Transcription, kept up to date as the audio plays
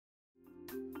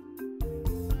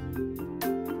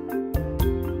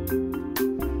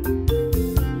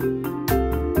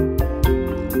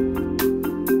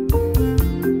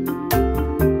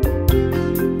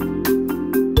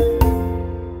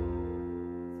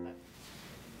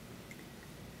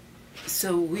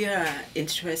So we are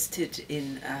interested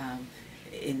in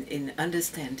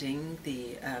understanding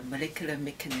the molecular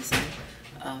mechanism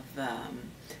of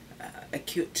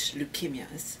acute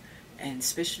leukemias, and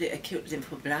especially acute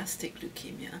lymphoblastic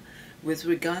leukemia, with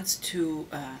regards to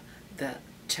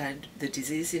the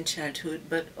disease in childhood,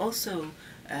 but also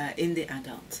in the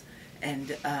adult.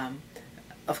 And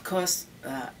of course,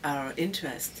 our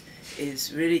interest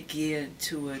is really geared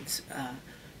towards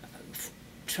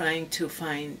trying to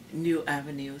find new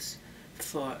avenues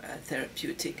for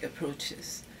therapeutic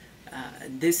approaches.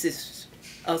 And this is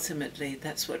ultimately,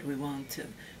 that's what we want to.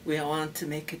 We want to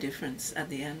make a difference at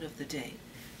the end of the day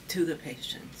to the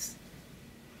patients.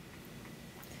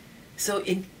 So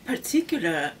in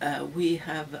particular, we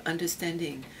have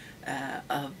understanding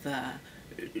of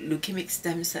leukemic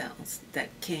stem cells that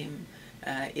came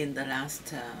in the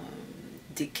last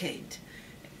decade.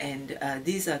 And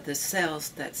these are the cells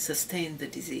that sustain the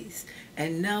disease.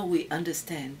 And now we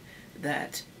understand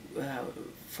that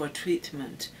for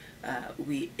treatment,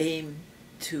 we aim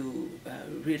to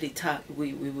really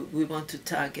we want to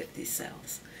target these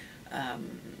cells.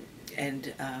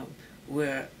 And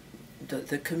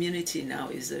the community now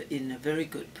is in a very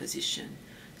good position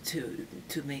to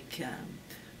make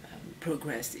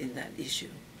progress in that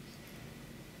issue.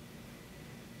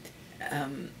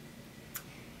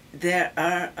 There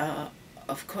are,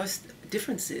 of course,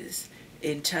 differences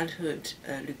in childhood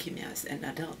leukemias and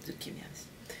adult leukemias.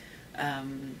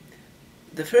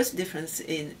 The first difference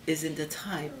is in the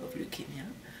type of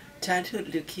leukemia.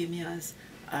 Childhood leukemias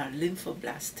are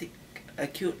lymphoblastic,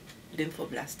 acute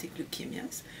lymphoblastic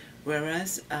leukemias,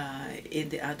 whereas in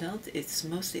the adult it's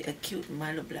mostly acute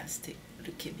myeloblastic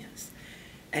leukemias.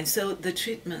 And so the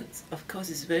treatment, of course,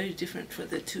 is very different for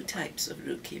the two types of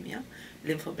leukemia,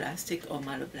 lymphoblastic or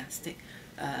myeloblastic.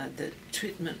 The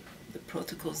treatment, the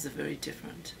protocols are very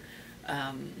different.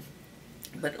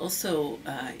 But also,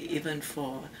 even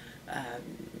for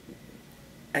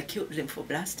acute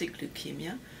lymphoblastic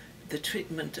leukemia, the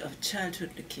treatment of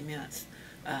childhood leukemias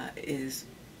is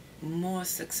more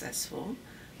successful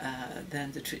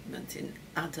than the treatment in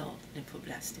adult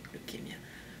lymphoblastic leukemia.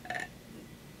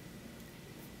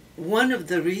 One of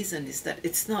the reasons is that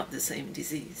it's not the same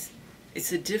disease.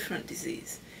 It's a different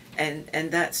disease. And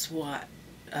that's what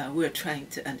we're trying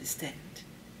to understand.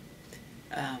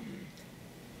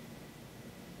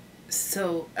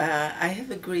 So I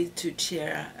have agreed to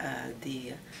chair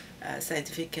the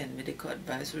Scientific and Medical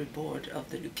Advisory Board of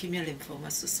the Leukemia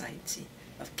Lymphoma Society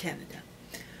of Canada.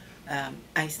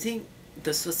 I think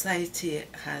the society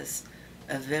has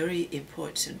a very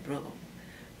important role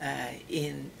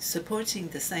in supporting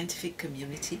the scientific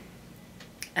community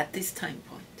at this time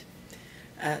point.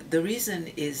 The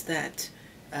reason is that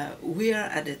we are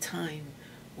at a time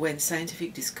when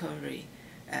scientific discovery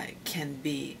can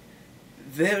be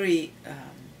very,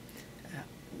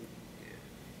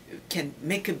 can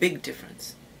make a big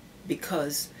difference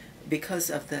because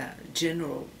of the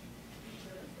general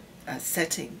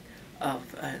setting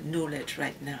of knowledge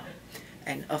right now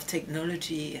and of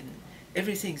technology, and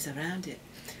everything's around it.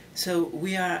 So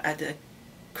we are at a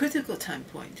critical time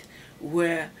point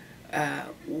where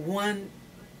one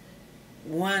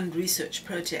research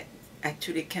project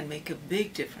actually can make a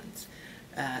big difference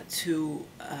to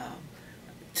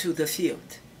the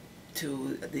field,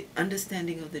 to the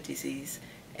understanding of the disease,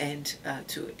 and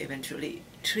to eventually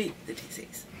treat the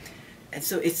disease. And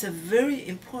so it's a very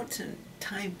important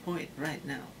time point right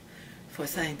now for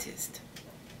scientists.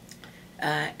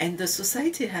 And the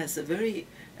society has a very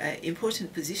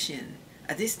important position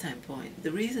at this time point,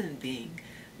 the reason being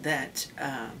that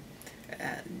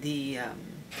the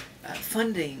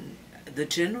funding, the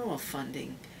general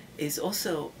funding, is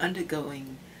also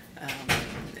undergoing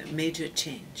major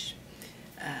change.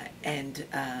 And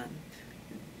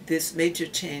this major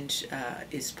change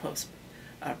is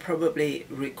probably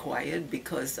required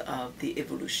because of the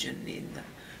evolution in the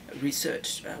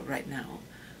research right now.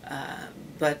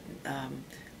 But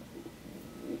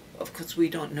of course, we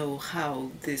don't know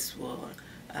how this will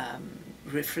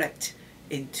reflect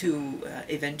into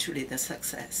eventually the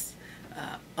success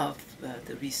of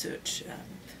the research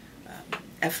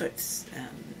efforts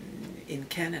in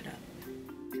Canada.